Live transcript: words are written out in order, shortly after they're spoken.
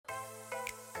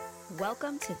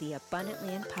Welcome to the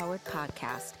Abundantly Empowered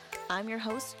Podcast. I'm your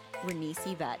host, Renice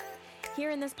Yvette.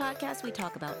 Here in this podcast, we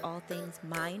talk about all things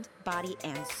mind, body,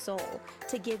 and soul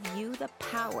to give you the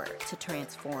power to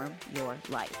transform your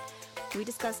life. We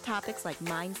discuss topics like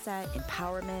mindset,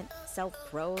 empowerment,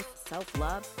 self-growth,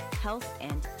 self-love, health,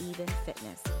 and even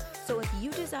fitness. So if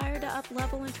you desire to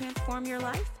up-level and transform your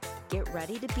life, get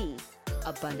ready to be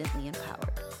abundantly empowered.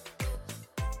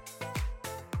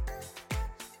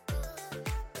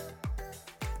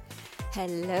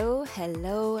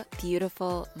 Hello,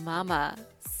 beautiful mama.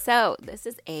 So this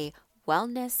is a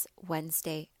Wellness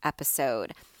Wednesday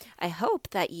episode. I hope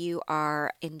that you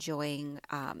are enjoying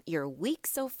your week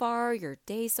so far, your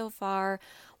day so far,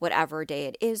 whatever day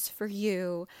it is for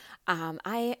you.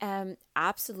 I am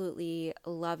absolutely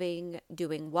loving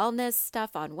doing wellness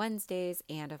stuff on Wednesdays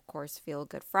and, of course, Feel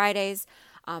Good Fridays,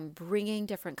 bringing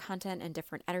different content and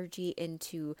different energy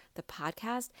into the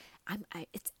podcast.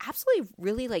 It's absolutely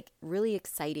really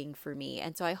exciting for me.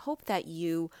 And so I hope that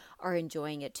you are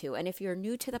enjoying it too. And if you're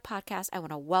new to the podcast, I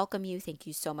want to welcome you. Thank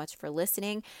you so much for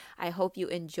listening. I hope you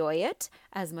enjoy it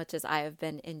as much as I have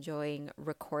been enjoying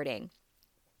recording.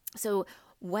 So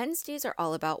Wednesdays are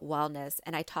all about wellness,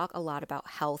 and I talk a lot about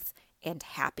health and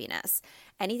happiness,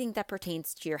 anything that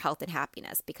pertains to your health and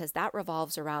happiness, because that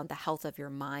revolves around the health of your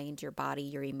mind, your body,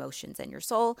 your emotions, and your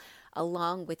soul,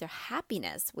 along with your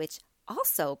happiness, which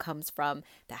also comes from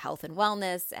the health and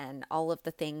wellness and all of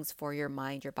the things for your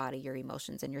mind, your body, your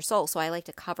emotions, and your soul. So I like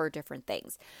to cover different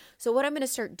things. So what I'm going to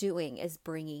start doing is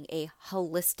bringing a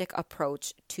holistic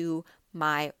approach to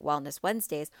my Wellness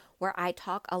Wednesdays, where I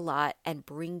talk a lot and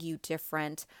bring you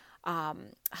different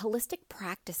holistic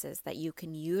practices that you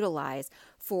can utilize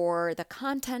for the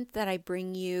content that I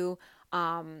bring you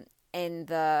in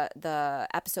the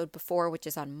episode before, which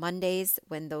is on Mondays,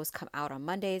 when those come out on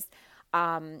Mondays.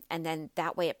 And then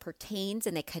that way it pertains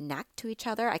and they connect to each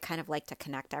other. I kind of like to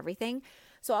connect everything.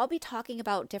 So I'll be talking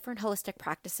about different holistic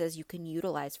practices you can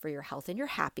utilize for your health and your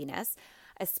happiness,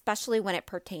 especially when it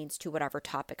pertains to whatever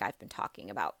topic I've been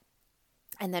talking about.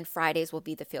 And then Fridays will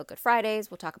be the Feel Good Fridays.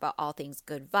 We'll talk about all things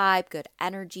good vibe, good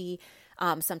energy.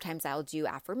 Sometimes I'll do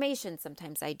affirmations.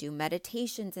 Sometimes I do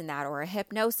meditations in that, or a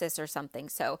hypnosis or something.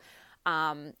 So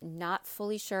not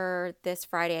fully sure. This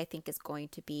Friday, I think, is going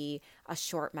to be a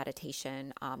short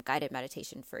meditation, guided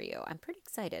meditation for you. I'm pretty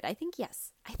excited. I think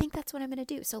that's what I'm going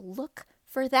to do. So look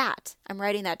for that. I'm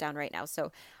writing that down right now,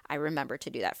 so I remember to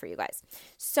do that for you guys.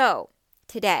 So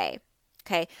today,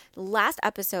 the last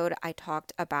episode, I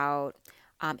talked about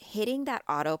hitting that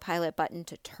autopilot button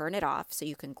to turn it off so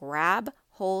you can grab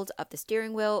hold of the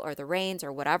steering wheel or the reins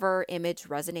or whatever image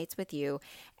resonates with you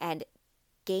and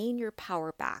gain your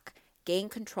power back, gain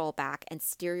control back, and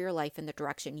steer your life in the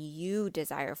direction you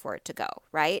desire for it to go,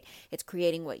 right? It's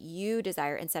creating what you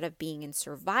desire. Instead of being in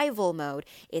survival mode,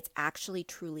 it's actually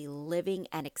truly living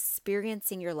and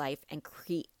experiencing your life and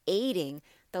creating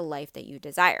the life that you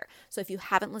desire. So if you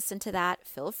haven't listened to that,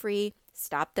 feel free,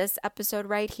 stop this episode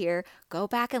right here, go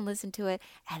back and listen to it,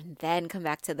 and then come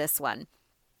back to this one.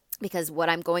 Because what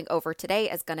I'm going over today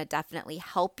is going to definitely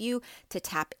help you to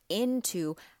tap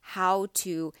into how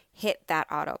to hit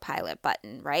that autopilot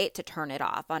button, right? To turn it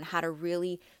off, on how to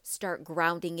really start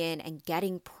grounding in and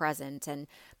getting present and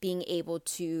being able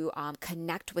to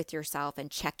connect with yourself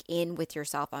and check in with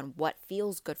yourself on what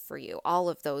feels good for you, all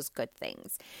of those good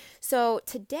things. So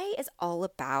today is all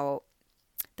about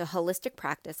the holistic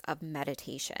practice of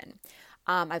meditation.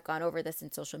 I've gone over this in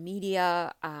social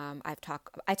media. I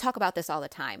talk about this all the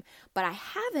time, but I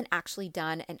haven't actually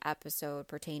done an episode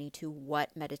pertaining to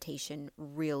what meditation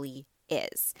really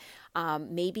is.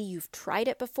 Maybe you've tried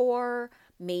it before,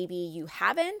 maybe you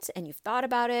haven't and you've thought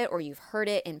about it, or you've heard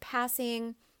it in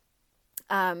passing.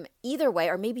 Either way,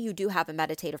 or maybe you do have a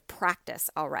meditative practice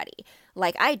already,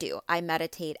 like I do. I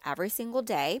meditate every single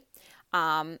day.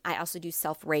 I also do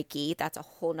self-Reiki. That's a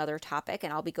whole nother topic,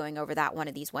 and I'll be going over that one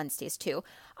of these Wednesdays too.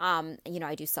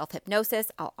 I do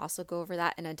self-hypnosis. I'll also go over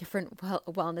that in a different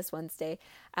Wellness Wednesday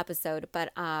episode.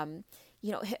 But,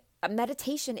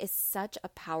 meditation is such a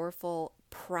powerful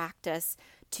practice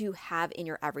to have in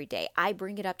your everyday. I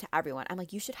bring it up to everyone. I'm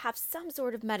like, you should have some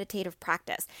sort of meditative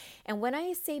practice. And when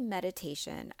I say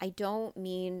meditation, I don't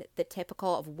mean the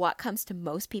typical of what comes to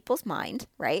most people's mind,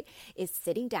 right? Is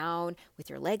sitting down with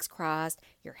your legs crossed,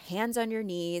 your hands on your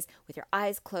knees, with your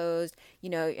eyes closed,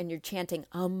 and you're chanting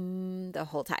the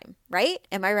whole time, right?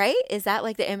 Am I right? Is that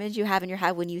like the image you have in your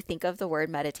head when you think of the word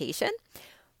meditation?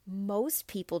 Most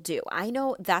people do. I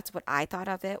know that's what I thought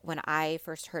of it when I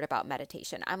first heard about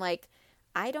meditation. I'm like,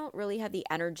 I don't really have the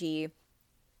energy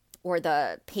or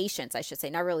the patience, I should say,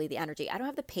 not really the energy. I don't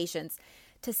have the patience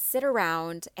to sit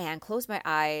around and close my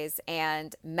eyes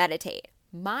and meditate,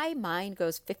 my mind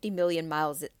goes 50 million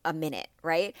miles a minute,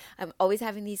 right? I'm always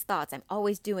having these thoughts. I'm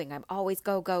always doing, I'm always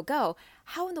go, go, go.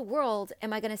 How in the world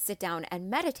am I going to sit down and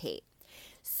meditate?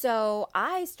 So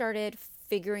I started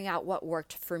figuring out what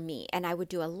worked for me, and I would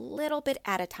do a little bit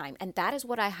at a time. And that is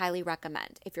what I highly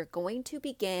recommend. If you're going to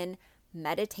begin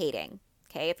meditating,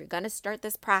 okay, if you're going to start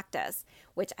this practice,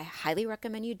 which I highly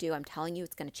recommend you do, I'm telling you,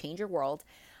 it's going to change your world.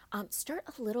 Start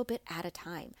a little bit at a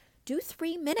time. Do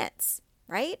 3 minutes,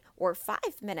 right? Or 5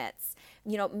 minutes.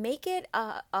 Make it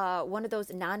one of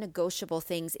those non-negotiable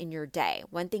things in your day.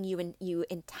 One thing you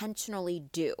intentionally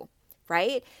do,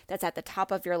 right? That's at the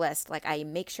top of your list. Like, I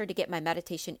make sure to get my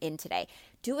meditation in today.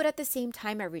 Do it at the same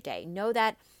time every day. Know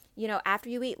that, after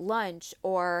you eat lunch,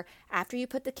 or after you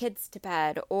put the kids to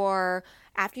bed, or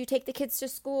after you take the kids to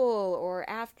school, or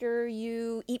after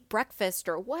you eat breakfast,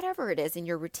 or whatever it is in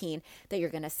your routine, that you're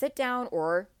going to sit down,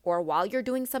 or while you're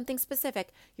doing something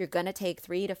specific, you're going to take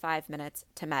 3 to 5 minutes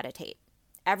to meditate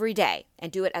every day,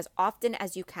 and do it as often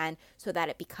as you can so that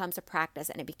it becomes a practice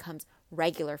and it becomes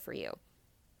regular for you.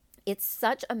 It's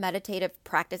such a meditative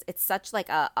practice. It's such like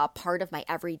a part of my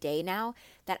everyday now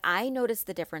that I notice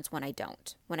the difference when I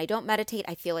don't. When I don't meditate,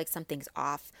 I feel like something's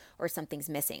off or something's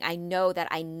missing. I know that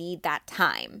I need that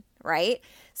time, right?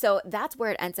 So that's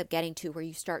where it ends up getting to, where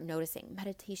you start noticing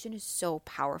meditation is so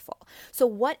powerful. So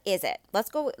what is it?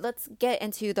 Let's get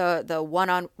into the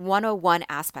 101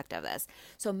 aspect of this.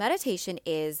 So meditation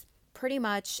is pretty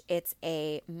much, it's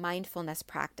a mindfulness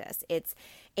practice. It's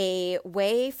a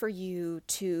way for you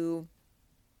to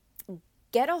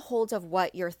get a hold of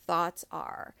what your thoughts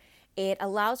are. It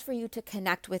allows for you to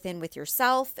connect with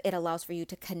yourself. It allows for you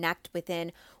to connect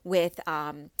with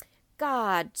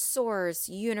God, source,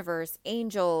 universe,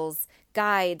 angels,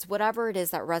 guides, whatever it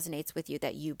is that resonates with you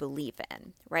that you believe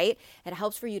in, right? It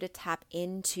helps for you to tap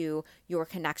into your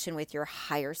connection with your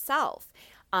higher self.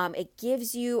 It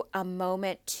gives you a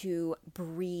moment to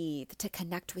breathe, to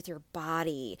connect with your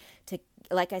body, to,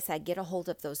 like I said, get a hold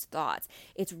of those thoughts.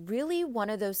 It's really one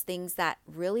of those things that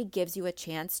really gives you a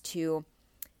chance to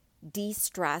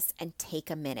de-stress and take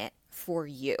a minute for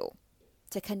you,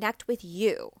 to connect with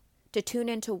you, to tune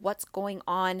into what's going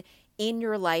on in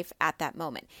your life at that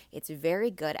moment. It's very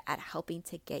good at helping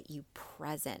to get you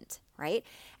present, right?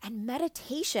 And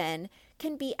meditation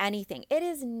can be anything. It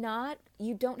is not,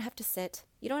 you don't have to sit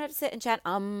and chat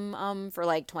for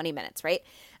like 20 minutes, right?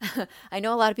 I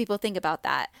know a lot of people think about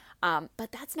that,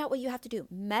 but that's not what you have to do.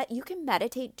 You can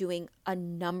meditate doing a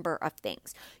number of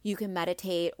things. You can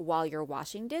meditate while you're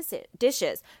washing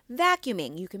dishes,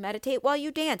 vacuuming. You can meditate while you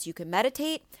dance. You can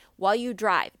meditate while you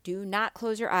drive. Do not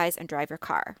close your eyes and drive your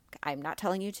car. I'm not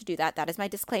telling you to do that. That is my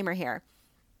disclaimer here.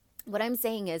 What I'm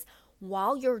saying is,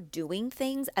 while you're doing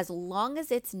things, as long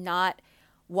as it's not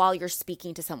while you're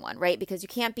speaking to someone, right? Because you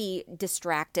can't be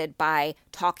distracted by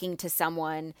talking to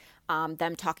someone,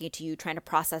 them talking to you, trying to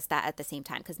process that at the same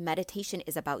time, because meditation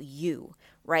is about you,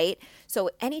 right?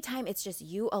 So anytime it's just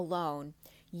you alone,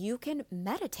 you can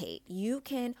meditate, you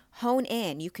can hone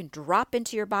in, you can drop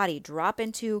into your body, drop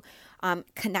into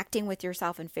connecting with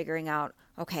yourself and figuring out,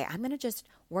 okay, I'm going to just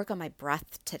work on my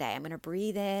breath today. I'm going to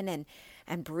breathe in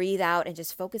and breathe out and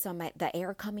just focus on the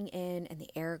air coming in and the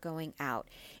air going out.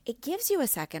 It gives you a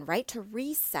second, right, to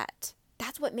reset.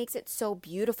 That's what makes it so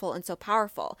beautiful and so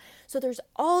powerful. So there's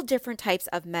all different types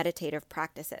of meditative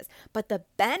practices, but the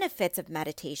benefits of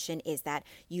meditation is that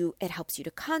it helps you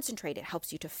to concentrate, it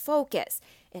helps you to focus,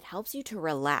 it helps you to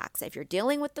relax. If you're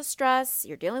dealing with the stress,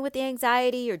 you're dealing with the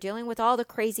anxiety, you're dealing with all the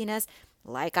craziness,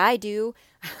 like I do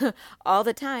all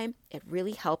the time, it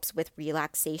really helps with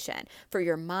relaxation for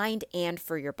your mind and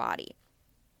for your body.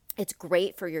 It's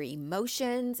great for your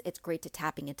emotions. It's great to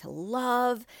tapping into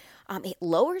love. It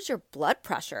lowers your blood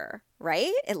pressure,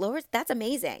 right? That's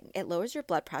amazing. It lowers your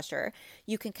blood pressure.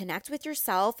 You can connect with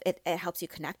yourself. It helps you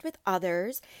connect with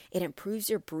others. It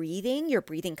improves your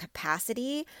breathing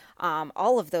capacity,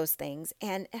 all of those things.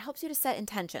 And it helps you to set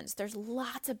intentions. There's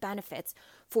lots of benefits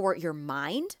for your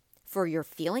mind, for your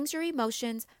feelings, your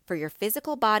emotions, for your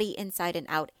physical body inside and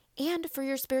out, and for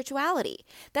your spirituality.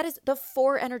 That is the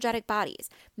 4 energetic bodies.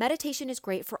 Meditation is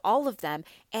great for all of them,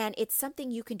 and it's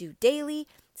something you can do daily,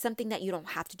 something that you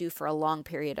don't have to do for a long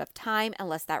period of time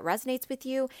unless that resonates with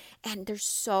you. And there's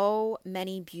so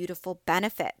many beautiful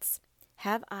benefits.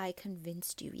 Have I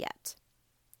convinced you yet?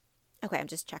 Okay, I'm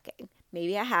just checking.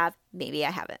 Maybe I have, maybe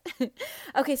I haven't.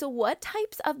 Okay, so what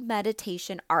types of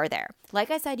meditation are there?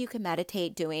 Like I said, you can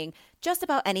meditate doing just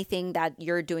about anything that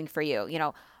you're doing for you.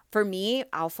 For me,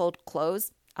 I'll fold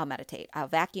clothes, I'll meditate. I'll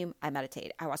vacuum, I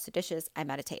meditate. I wash the dishes, I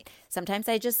meditate. Sometimes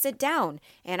I just sit down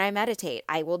and I meditate.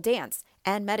 I will dance.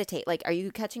 and meditate. Like, are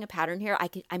you catching a pattern here?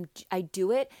 I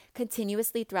do it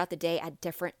continuously throughout the day at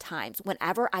different times.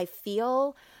 Whenever I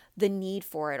feel the need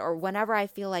for it, or whenever I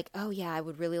feel like, oh yeah, I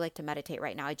would really like to meditate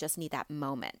right now. I just need that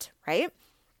moment, right?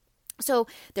 So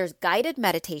there's guided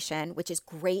meditation, which is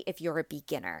great if you're a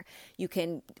beginner. You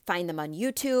can find them on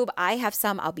YouTube. I have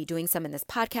some. I'll be doing some in this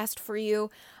podcast for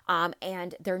you.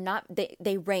 And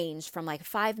they range from like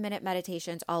 5-minute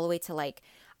meditations all the way to like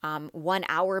 1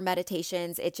 hour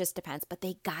meditations. It just depends, but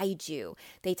they guide you.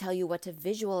 They tell you what to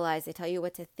visualize. They tell you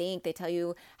what to think. They tell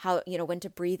you how, when to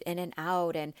breathe in and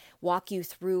out and walk you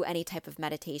through any type of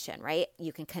meditation, right?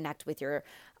 You can connect with your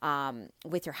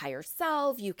higher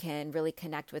self. You can really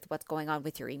connect with what's going on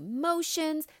with your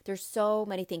emotions. There's so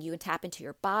many things. You can tap into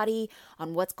your body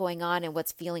on what's going on and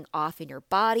what's feeling off in your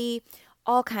body,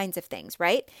 all kinds of things,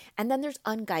 right? And then there's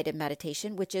unguided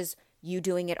meditation, which is you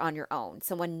doing it on your own,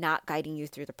 someone not guiding you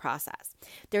through the process.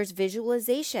 There's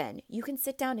visualization. You can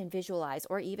sit down and visualize,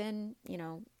 or even,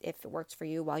 if it works for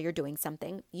you while you're doing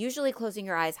something. Usually closing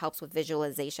your eyes helps with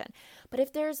visualization. But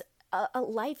if there's a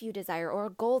life you desire or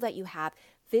a goal that you have,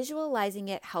 visualizing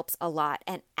it helps a lot.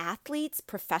 And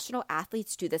professional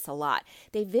athletes do this a lot.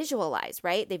 They visualize,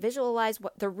 right? They visualize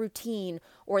what the routine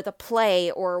or the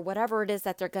play or whatever it is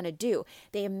that they're going to do.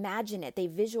 They imagine it. They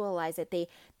visualize it.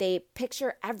 They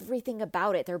picture everything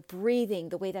about it. They're breathing,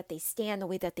 the way that they stand, the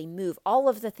way that they move, all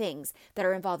of the things that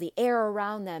are involved, the air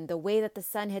around them, the way that the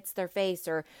sun hits their face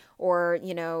or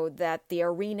that the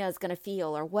arena is going to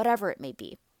feel, or whatever it may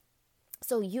be.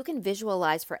 So you can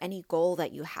visualize for any goal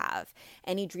that you have,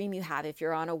 any dream you have, if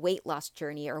you're on a weight loss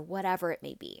journey or whatever it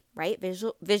may be, right?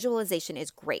 Visualization is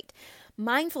great.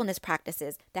 Mindfulness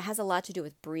practices, that has a lot to do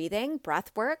with breathing,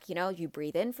 breath work. You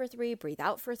breathe in for 3, breathe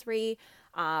out for 3,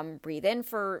 breathe in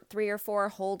for 3 or 4,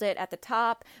 hold it at the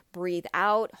top, breathe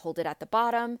out, hold it at the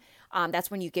bottom. That's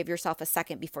when you give yourself a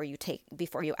second before you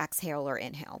exhale or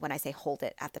inhale. When I say hold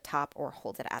it at the top or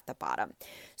hold it at the bottom.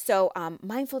 So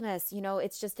mindfulness,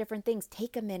 it's just different things.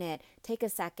 Take a minute, take a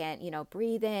second,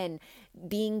 breathe in,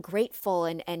 being grateful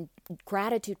and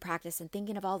gratitude practice and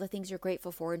thinking of all the things you're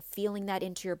grateful for and feeling that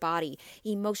into your body,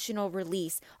 emotional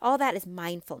release, all that is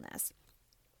mindfulness.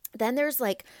 Then there's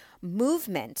like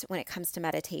movement when it comes to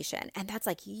meditation, and that's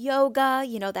like yoga.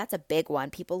 That's a big one.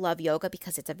 People love yoga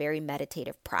because it's a very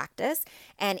meditative practice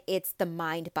and it's the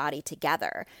mind body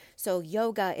together. So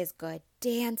yoga is good.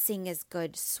 Dancing is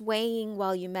good. Swaying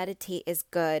while you meditate is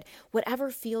good.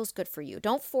 Whatever feels good for you.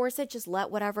 Don't force it. Just let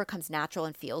whatever comes natural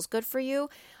and feels good for you.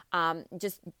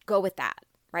 Just go with that.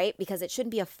 Right? Because it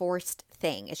shouldn't be a forced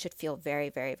thing. It should feel very,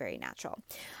 very, very natural.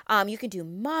 You can do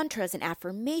mantras and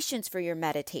affirmations for your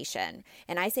meditation.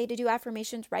 And I say to do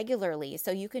affirmations regularly.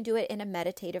 So you can do it in a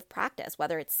meditative practice,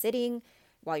 whether it's sitting,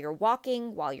 while you're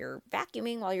walking, while you're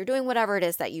vacuuming, while you're doing whatever it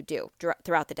is that you do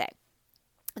throughout the day.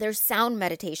 There's sound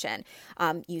meditation.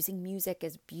 Using music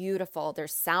is beautiful.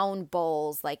 There's sound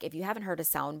bowls. Like, if you haven't heard of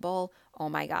sound bowl, oh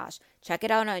my gosh, check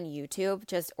it out on YouTube,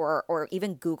 or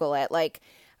even Google it. Like,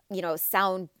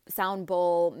 sound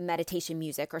bowl meditation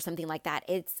music or something like that.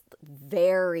 It's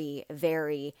very,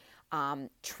 very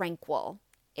tranquil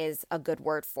is a good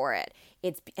word for it.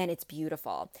 It's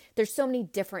beautiful. There's so many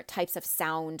different types of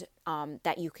sound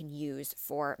that you can use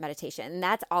for meditation. And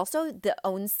that's also the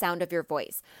own sound of your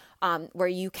voice, where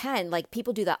you can, like,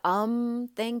 people do the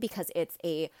thing because it's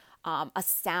a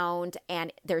sound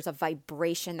and there's a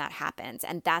vibration that happens,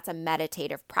 and that's a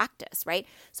meditative practice, right?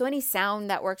 So any sound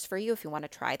that works for you, if you want to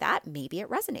try that, maybe it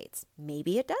resonates,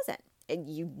 maybe it doesn't. And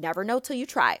you never know till you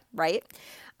try, right?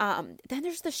 Then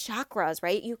there's the chakras,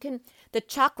 right? The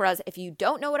chakras, if you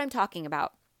don't know what I'm talking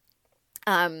about,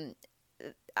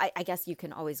 I guess you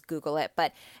can always Google it,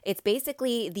 but it's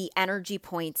basically the energy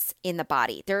points in the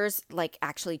body. There's like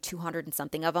actually 200 and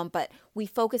something of them, but we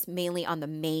focus mainly on the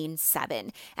main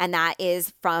 7. And that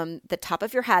is from the top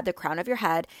of your head, the crown of your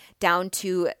head, down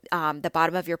to the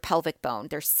bottom of your pelvic bone.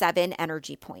 There's 7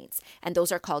 energy points, and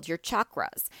those are called your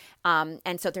chakras.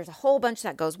 And so there's a whole bunch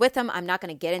that goes with them. I'm not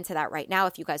going to get into that right now.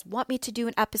 If you guys want me to do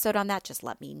an episode on that, just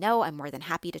let me know. I'm more than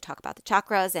happy to talk about the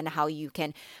chakras and how you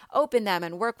can open them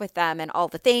and work with them and all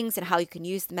the things, and how you can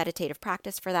use the meditative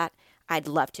practice for that. I'd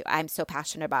love to. I'm so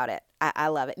passionate about it. I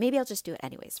love it. Maybe I'll just do it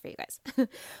anyways for you guys.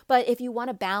 But if you want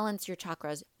to balance your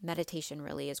chakras, meditation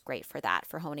really is great for that,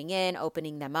 for honing in,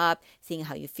 opening them up, seeing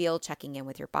how you feel, checking in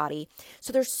with your body.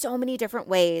 So there's so many different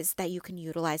ways that you can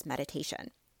utilize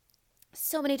meditation.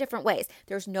 So many different ways.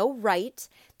 There's no right,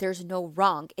 there's no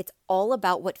wrong. It's all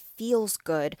about what feels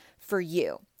good for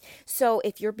you. So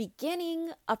if you're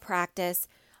beginning a practice,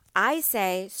 I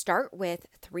say start with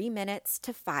 3 minutes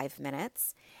to 5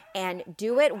 minutes and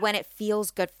do it when it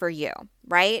feels good for you,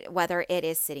 right? Whether it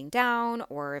is sitting down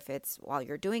or if it's while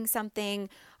you're doing something,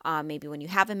 maybe when you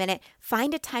have a minute,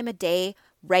 find a time of day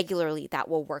regularly that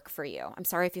will work for you. I'm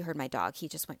sorry if you heard my dog. He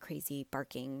just went crazy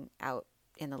barking out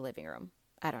in the living room.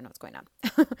 I don't know what's going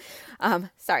on.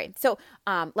 Sorry. So,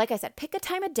 like I said, pick a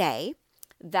time of day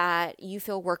that you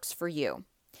feel works for you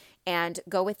and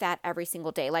go with that every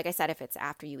single day. Like I said, if it's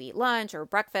after you eat lunch or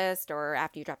breakfast or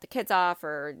after you drop the kids off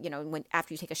or,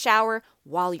 after you take a shower,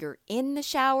 while you're in the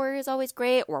shower is always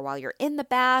great, or while you're in the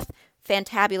bath,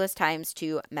 fantabulous times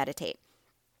to meditate.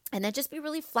 And then just be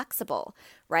really flexible,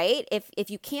 right? If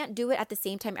you can't do it at the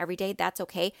same time every day, that's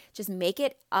okay. Just make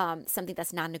it something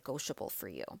that's non-negotiable for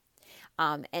you.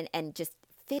 And just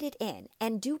fit it in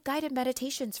and do guided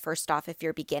meditations first off if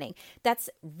you're beginning. That's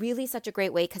really such a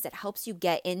great way because it helps you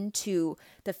get into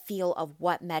the feel of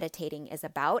what meditating is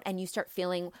about, and you start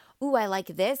feeling, ooh, I like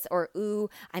this, or ooh,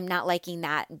 I'm not liking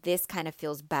that. This kind of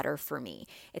feels better for me.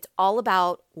 It's all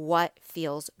about what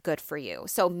feels good for you.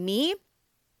 So me,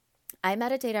 I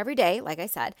meditate every day, like I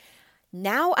said.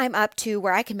 Now I'm up to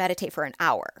where I can meditate for an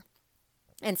hour.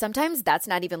 And sometimes that's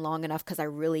not even long enough because I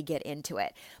really get into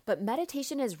it. But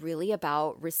meditation is really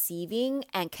about receiving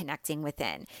and connecting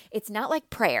within. It's not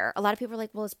like prayer. A lot of people are like,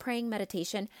 well, is praying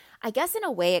meditation? I guess in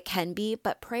a way it can be,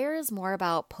 but prayer is more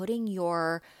about putting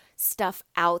your stuff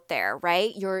out there,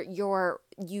 right?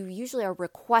 You usually are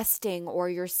requesting, or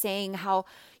you're saying how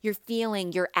you're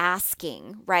feeling, you're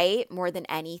asking, right? More than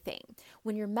anything.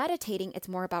 When you're meditating, it's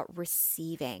more about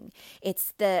receiving.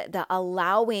 It's the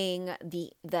allowing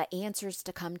the answers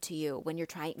to come to you when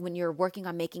you're working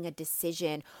on making a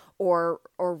decision or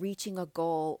reaching a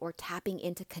goal or tapping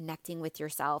into connecting with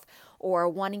yourself or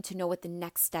wanting to know what the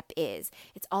next step is.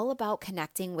 It's all about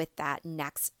connecting with that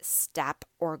next step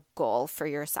or goal for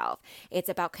yourself. It's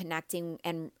about connecting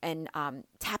and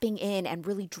tapping in and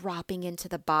really dropping into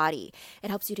the body. It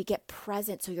helps you to get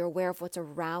present so you're aware of what's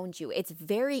around you. It's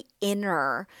very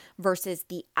inner versus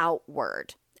the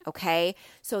outward. Okay.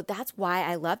 So that's why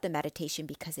I love the meditation,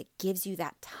 because it gives you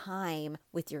that time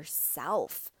with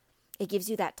yourself. It gives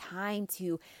you that time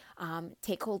to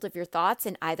take hold of your thoughts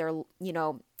and either,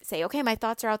 say, okay, my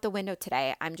thoughts are out the window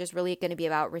today. I'm just really going to be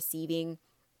about receiving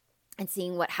and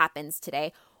seeing what happens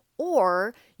today.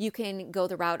 Or you can go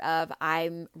the route of,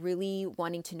 I'm really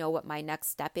wanting to know what my next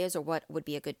step is or what would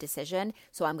be a good decision.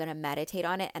 So I'm going to meditate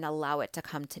on it and allow it to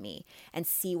come to me and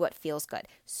see what feels good.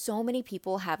 So many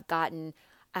people have gotten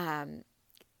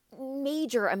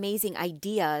major amazing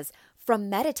ideas from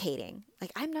meditating.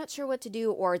 Like, I'm not sure what to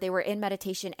do, or they were in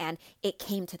meditation and it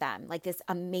came to them like this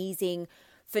amazing,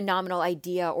 phenomenal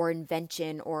idea or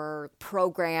invention or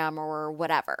program or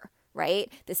whatever.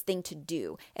 Right? This thing to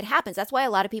do. It happens. That's why a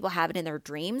lot of people have it in their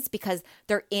dreams, because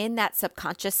they're in that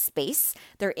subconscious space.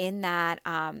 They're in that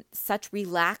such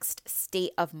relaxed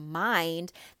state of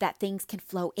mind that things can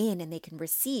flow in and they can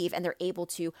receive, and they're able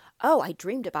to, oh, I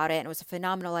dreamed about it and it was a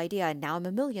phenomenal idea and now I'm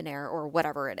a millionaire, or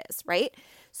whatever it is, right?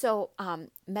 So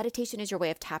meditation is your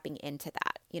way of tapping into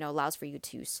that. Allows for you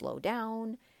to slow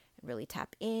down and really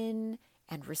tap in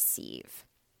and receive.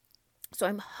 So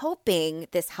I'm hoping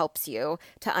this helps you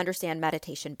to understand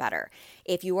meditation better.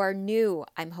 If you are new,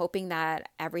 I'm hoping that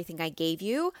everything I gave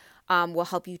you will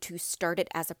help you to start it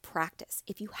as a practice.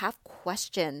 If you have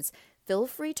questions, feel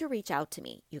free to reach out to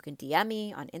me. You can DM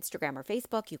me on Instagram or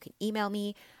Facebook. You can email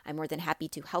me. I'm more than happy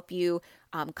to help you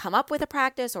come up with a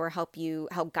practice, or help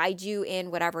guide you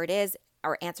in whatever it is,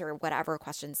 or answer whatever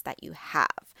questions that you have.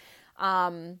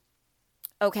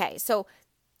 Okay, so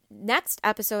next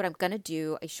episode, I'm going to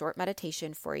do a short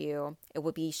meditation for you. It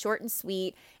will be short and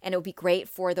sweet, and it will be great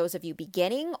for those of you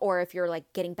beginning, or if you're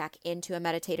like getting back into a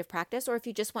meditative practice, or if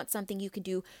you just want something you can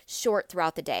do short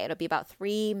throughout the day. It'll be about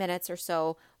 3 minutes or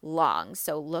so long.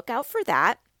 So look out for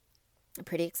that. I'm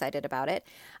pretty excited about it.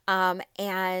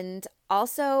 And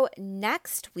also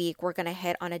next week, we're going to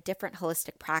hit on a different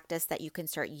holistic practice that you can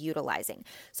start utilizing.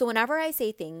 So whenever I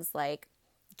say things like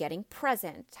getting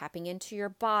present, tapping into your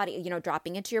body,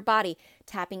 dropping into your body,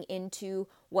 tapping into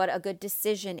what a good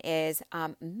decision is,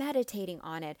 meditating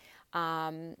on it,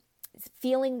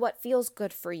 feeling what feels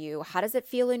good for you. How does it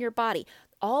feel in your body?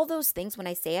 All those things, when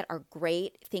I say it, are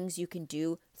great things you can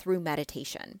do through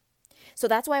meditation. So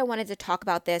that's why I wanted to talk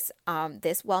about this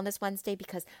Wellness Wednesday,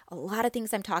 because a lot of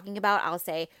things I'm talking about, I'll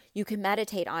say you can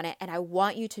meditate on it, and I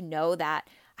want you to know that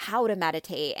how to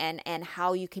meditate and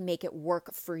how you can make it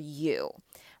work for you,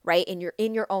 right? In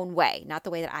your own way, not the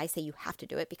way that I say you have to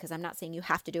do it, because I'm not saying you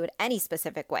have to do it any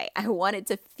specific way. I want it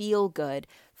to feel good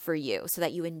for you so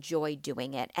that you enjoy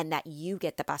doing it and that you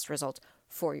get the best results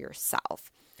for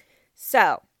yourself.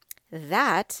 So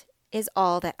that is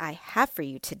all that I have for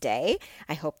you today.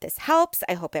 I hope this helps.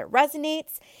 I hope it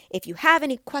resonates. If you have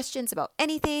any questions about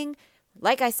anything,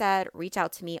 like I said, reach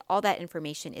out to me. All that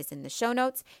information is in the show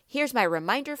notes. Here's my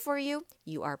reminder for you.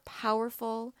 You are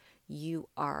powerful, you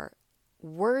are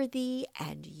worthy,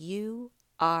 and you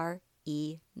are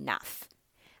enough.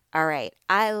 All right.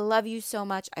 I love you so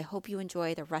much. I hope you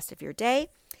enjoy the rest of your day,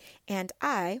 and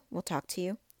I will talk to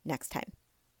you next time.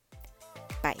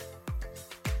 Bye.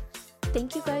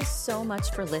 Thank you guys so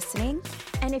much for listening.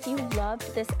 And if you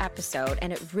loved this episode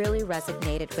and it really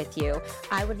resonated with you,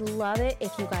 I would love it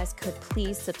if you guys could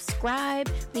please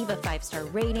subscribe, leave a 5-star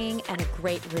rating and a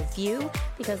great review,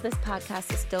 because this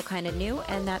podcast is still kind of new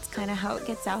and that's kind of how it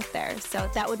gets out there. So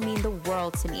that would mean the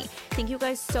world to me. Thank you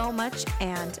guys so much,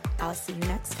 and I'll see you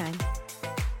next time.